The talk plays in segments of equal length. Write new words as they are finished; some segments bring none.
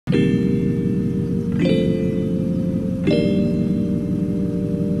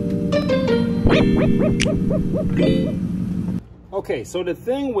Okay, so the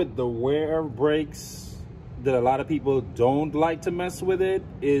thing with the rear brakes that a lot of people don't like to mess with it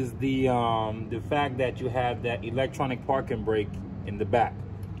is the fact that you have that electronic parking brake in the back,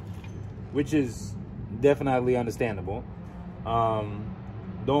 which is definitely understandable. Don't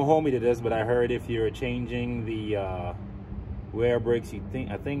hold me to this, but I heard if you're changing the rear brakes,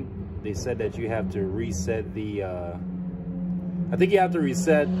 I think they said that you have to reset the I think you have to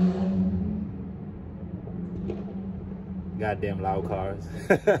reset. Goddamn loud cars.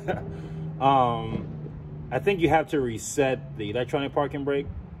 I think you have to reset the electronic parking brake.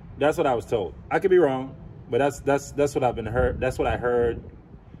 That's what I was told. I could be wrong, but that's what I've been heard. That's what I heard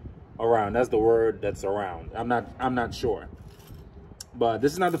around. That's the word that's around. I'm not sure. But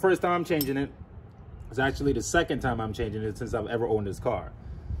this is not the first time I'm changing it. It's actually the second time I'm changing it since I've ever owned this car.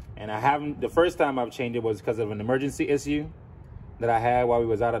 And I haven't, the first time I've changed it was because of an emergency issue that I had while we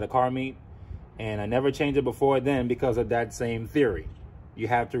was out at a car meet. And I never changed it before then because of that same theory. You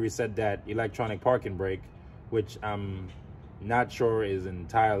have to reset that electronic parking brake, which I'm not sure is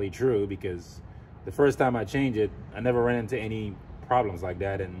entirely true, because the first time I changed it, I never ran into any problems like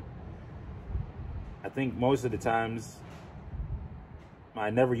that. And I think most of the times I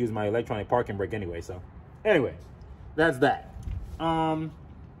never use my electronic parking brake anyway. So anyway, that's that.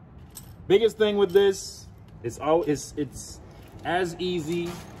 Biggest thing with this is it's as easy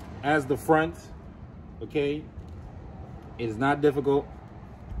as the front. Okay, it is not difficult.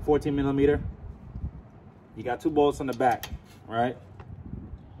 14 millimeter. You got 2 bolts on the back, right?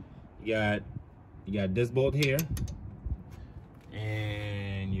 You got this bolt here,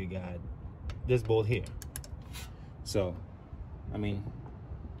 and you got this bolt here. So, I mean,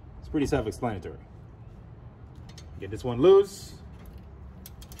 it's pretty self-explanatory. Get this one loose.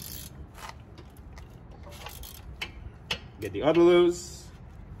 Get the other loose.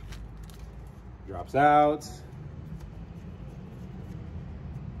 Drops out.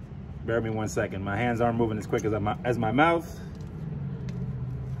 Bear with me 1 second. My hands aren't moving as quick as my mouth.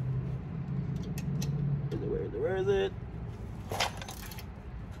 Where is it?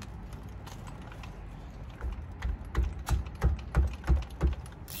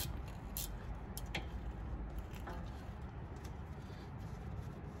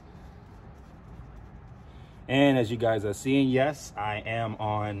 And as you guys are seeing, yes, I am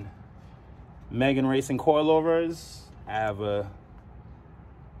on Megan Racing coilovers. I have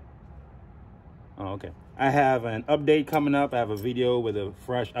I have an update coming up. I have a video with a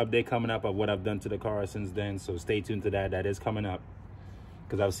fresh update coming up of what I've done to the car since then. So stay tuned to that. That is coming up,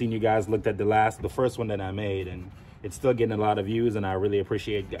 because I've seen you guys looked at the first one that I made, and it's still getting a lot of views, and I really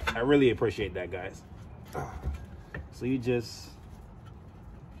appreciate that. I really appreciate that, guys. So it's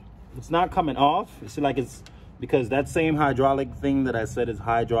not coming off. It's like it's because that same hydraulic thing that I said is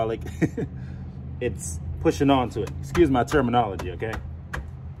hydraulic. It's pushing onto it. Excuse my terminology, okay?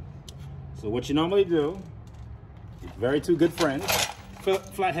 So what you normally do, very two good friends,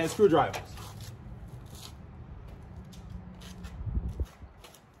 flathead screwdrivers.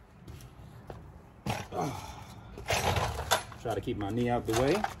 Try to keep my knee out the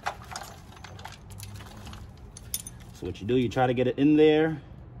way. So what you do, you try to get it in there,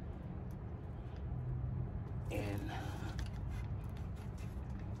 and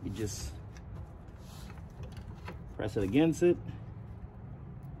you just press it against it.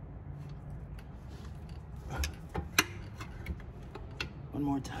 One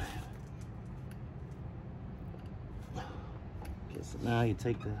more time. Okay, so now you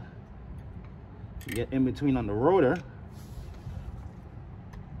get in between on the rotor.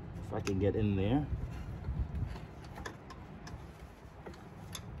 If I can get in there.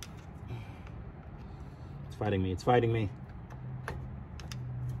 It's fighting me, it's fighting me.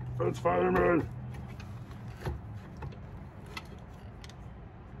 It's fighting me.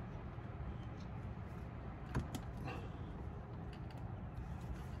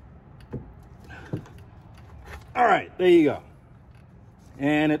 All right, there you go.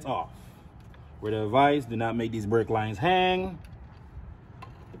 And it's off. Word of advice, do not make these brake lines hang,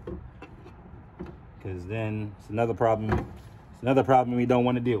 because then it's another problem. It's another problem we don't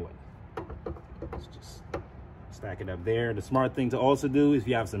want to deal with. Let's just stack it up there. The smart thing to also do is if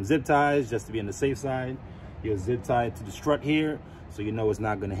you have some zip ties, just to be on the safe side, you'll zip tie it to the strut here, so you know it's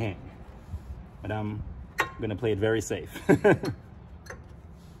not going to hang. But I'm going to play it very safe. So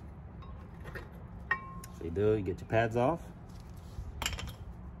you do, you get your pads off.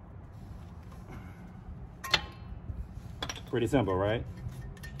 Pretty simple, right?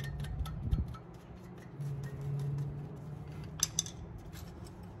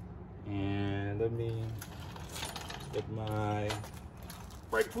 And let me get my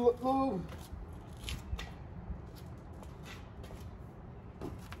brake fluid.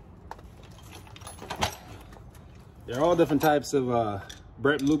 There are all different types of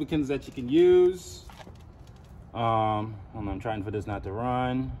brake lubricants that you can use. Hold on, I'm trying for this not to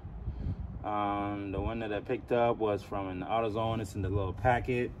run. The one that I picked up was from an AutoZone. It's in the little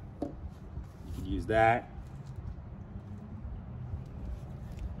packet. You can use that.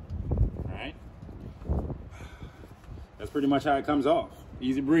 All right. That's pretty much how it comes off.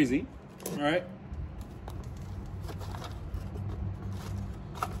 Easy breezy. All right.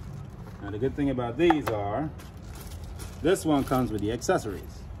 Now the good thing about these are, this one comes with the accessories.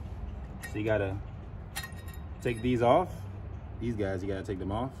 So you gotta take these off. These guys, you gotta take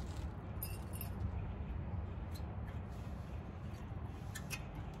them off.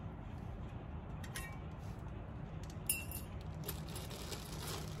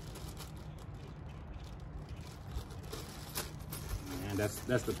 And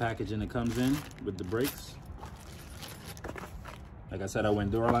that's the packaging it comes in with the brakes. Like I said, I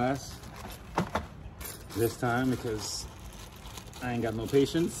went Duralast this time because I ain't got no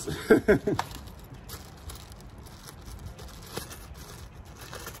patience.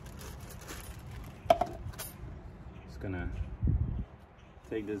 Gonna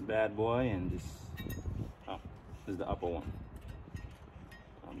take this bad boy and just, oh, this is the upper one.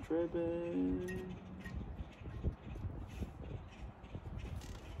 I'm tripping.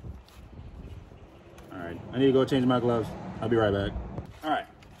 All right, I need to go change my gloves. I'll be right back. All right,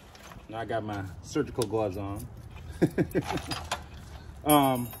 now I got my surgical gloves on.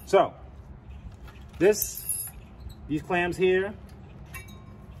 So these clamps here,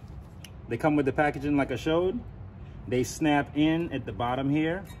 they come with the packaging like I showed. They snap in at the bottom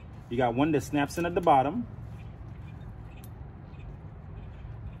here. You got one that snaps in at the bottom.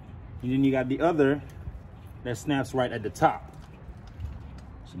 And then you got the other that snaps right at the top.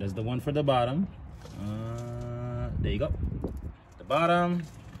 So there's the one for the bottom. There you go. The bottom.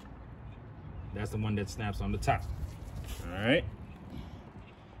 That's the one that snaps on the top. All right.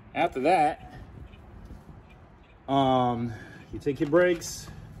 After that, you take your brakes.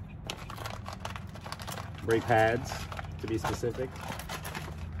 Brake pads, to be specific.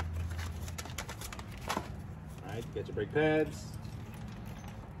 All right, get your brake pads.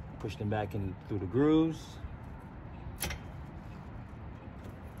 Push them back in through the grooves.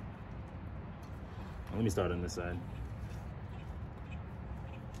 Let me start on this side.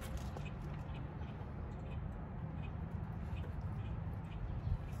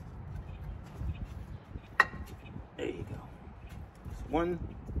 There you go. That's one.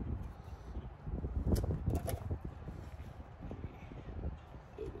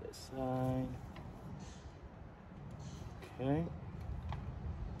 Side. Okay.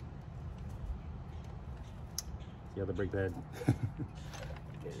 The other brake pad.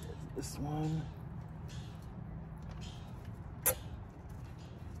 Okay, this one.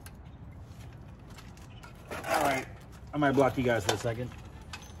 All right, I might block you guys for a second.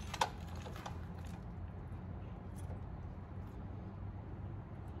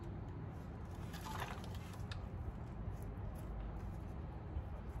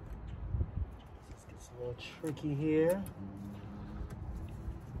 It's a little tricky here.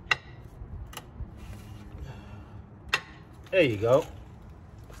 There you go.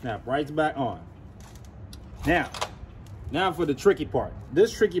 Snap right back on. Now for the tricky part.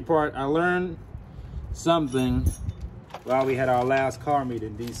 This tricky part, I learned something while we had our last car meet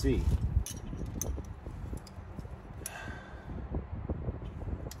in DC.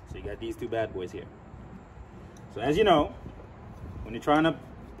 So you got these two bad boys here. So as you know, when you're trying to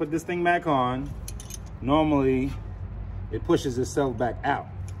put this thing back on, normally it pushes itself back out.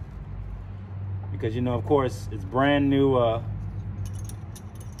 Because, you know, of course, it's brand new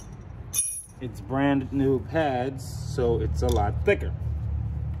pads, so it's a lot thicker.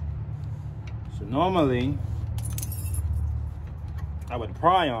 So normally I would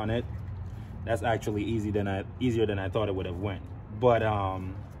pry on it. That's actually easier than I thought it would have went. But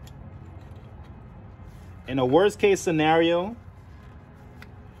in a worst case scenario,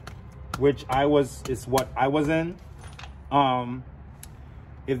 which is what I was in,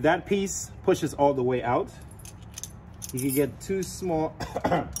 if that piece pushes all the way out, you can get two small,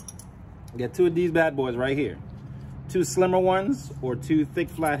 get two of these bad boys right here. Two slimmer ones or two thick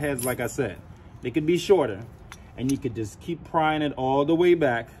flatheads, like I said. They could be shorter, and you could just keep prying it all the way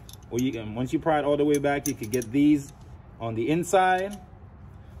back. Or you can, once you pry it all the way back, you could get these on the inside,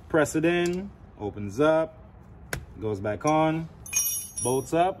 press it in, opens up, goes back on,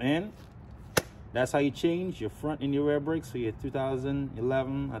 bolts up, and that's how you change your front and your rear brakes for your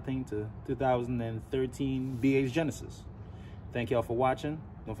 2011, I think, to 2013 BH Genesis. Thank y'all for watching.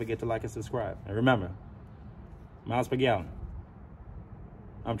 Don't forget to like and subscribe. And remember, miles per gallon.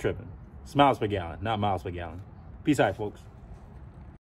 I'm tripping. Smiles per gallon, not miles per gallon. Peace out, folks.